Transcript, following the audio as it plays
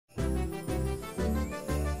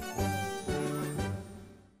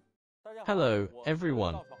Hello,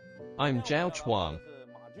 everyone. I'm ZHAO Chuang.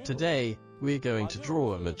 Today, we're going to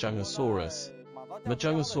draw a Majungasaurus.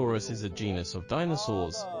 Majungasaurus is a genus of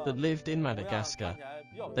dinosaurs that lived in Madagascar.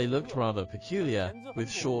 They looked rather peculiar,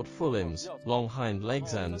 with short forelimbs, long hind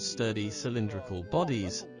legs and sturdy cylindrical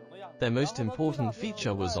bodies. Their most important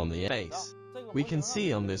feature was on the base. We can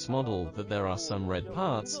see on this model that there are some red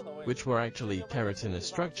parts, which were actually keratinous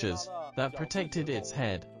structures, that protected its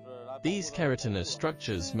head. These keratinous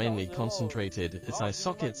structures mainly concentrated its eye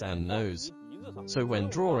sockets and nose. So when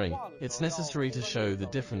drawing, it's necessary to show the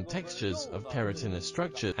different textures of keratinous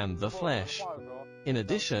structure and the flesh. In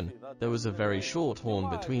addition, there was a very short horn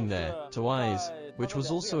between their two eyes, which was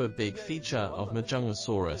also a big feature of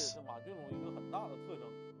Majungasaurus.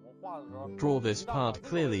 Draw this part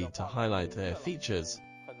clearly to highlight their features.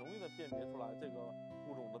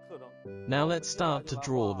 Now let's start to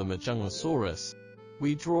draw the Majungasaurus.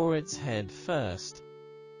 We draw its head first.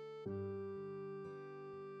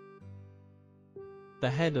 The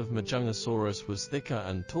head of Majungasaurus was thicker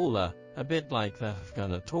and taller, a bit like the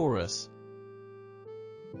Giganotosaurus.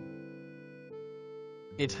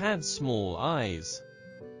 It had small eyes.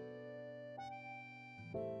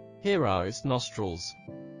 Here are its nostrils.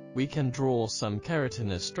 We can draw some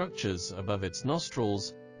keratinous structures above its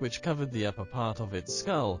nostrils, which covered the upper part of its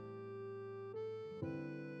skull.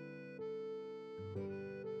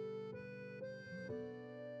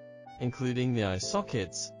 Including the eye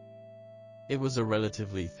sockets. It was a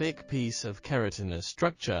relatively thick piece of keratinous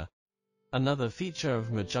structure. Another feature of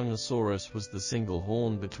Majungasaurus was the single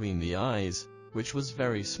horn between the eyes, which was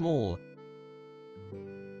very small.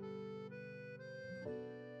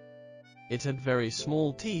 It had very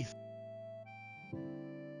small teeth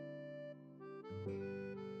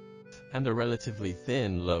and a relatively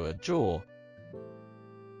thin lower jaw.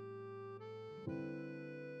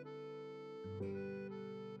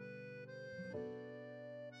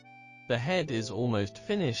 The head is almost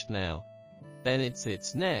finished now. Then it's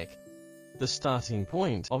its neck. The starting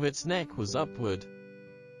point of its neck was upward,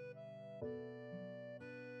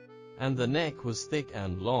 and the neck was thick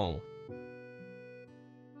and long.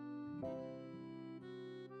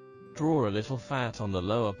 Draw a little fat on the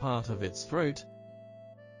lower part of its throat,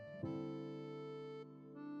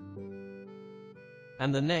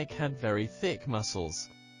 and the neck had very thick muscles.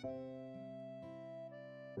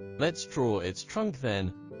 Let's draw its trunk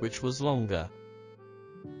then, which was longer.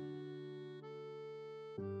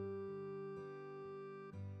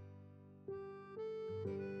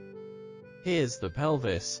 Here's the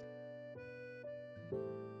pelvis.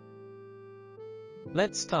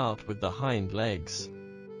 Let's start with the hind legs.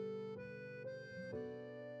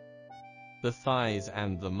 The thighs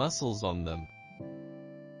and the muscles on them.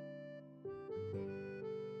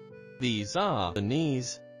 These are the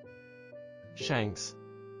knees, shanks,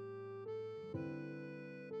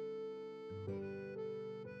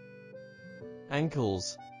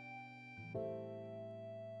 ankles,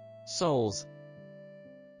 soles,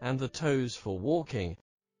 and the toes for walking.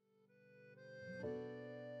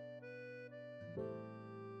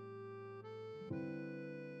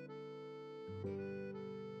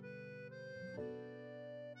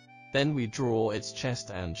 Then we draw its chest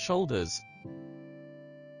and shoulders.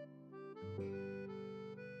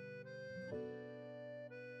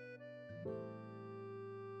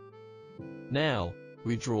 Now,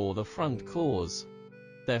 we draw the front claws.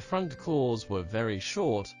 Their front claws were very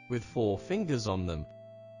short, with 4 fingers on them.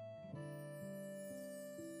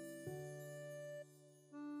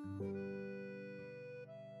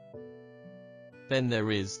 Then there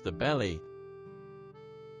is the belly.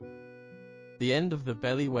 The end of the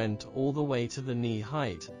belly went all the way to the knee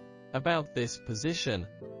height, about this position.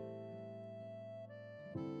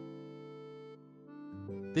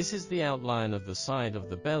 This is the outline of the side of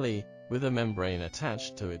the belly, with a membrane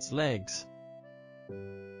attached to its legs.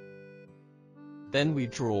 Then we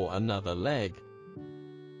draw another leg.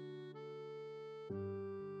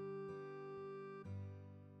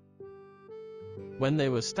 When they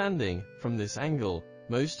were standing, from this angle,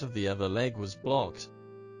 most of the other leg was blocked.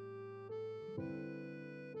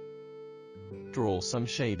 Draw some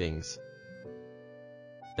shadings.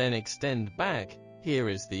 Then extend back. Here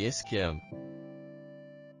is the ischium.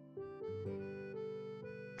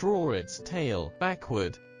 Draw its tail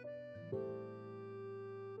backward.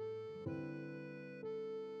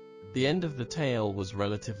 The end of the tail was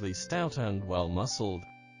relatively stout and well muscled.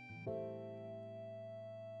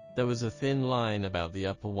 There was a thin line about the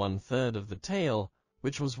upper 1/3 of the tail,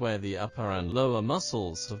 which was where the upper and lower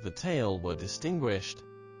muscles of the tail were distinguished.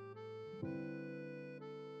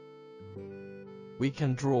 We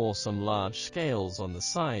can draw some large scales on the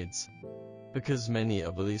sides. because many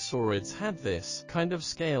of the saurids had this kind of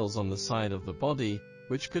scales on the side of the body,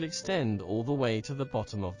 which could extend all the way to the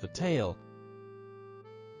bottom of the tail.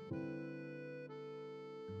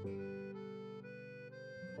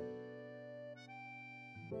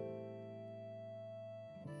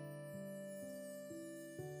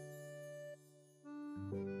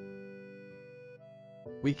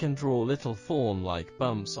 We can draw little thorn-like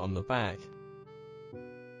bumps on the back.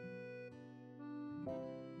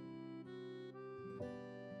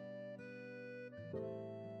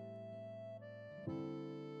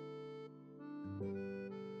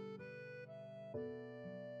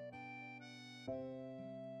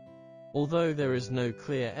 Although there is no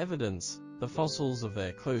clear evidence, the fossils of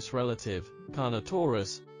their close relative,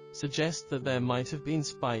 Carnotaurus, suggest that there might have been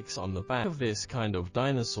spikes on the back of this kind of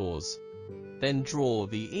dinosaurs. Then draw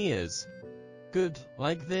the ears. Good,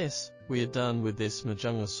 like this. We are done with this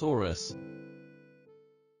Majungasaurus.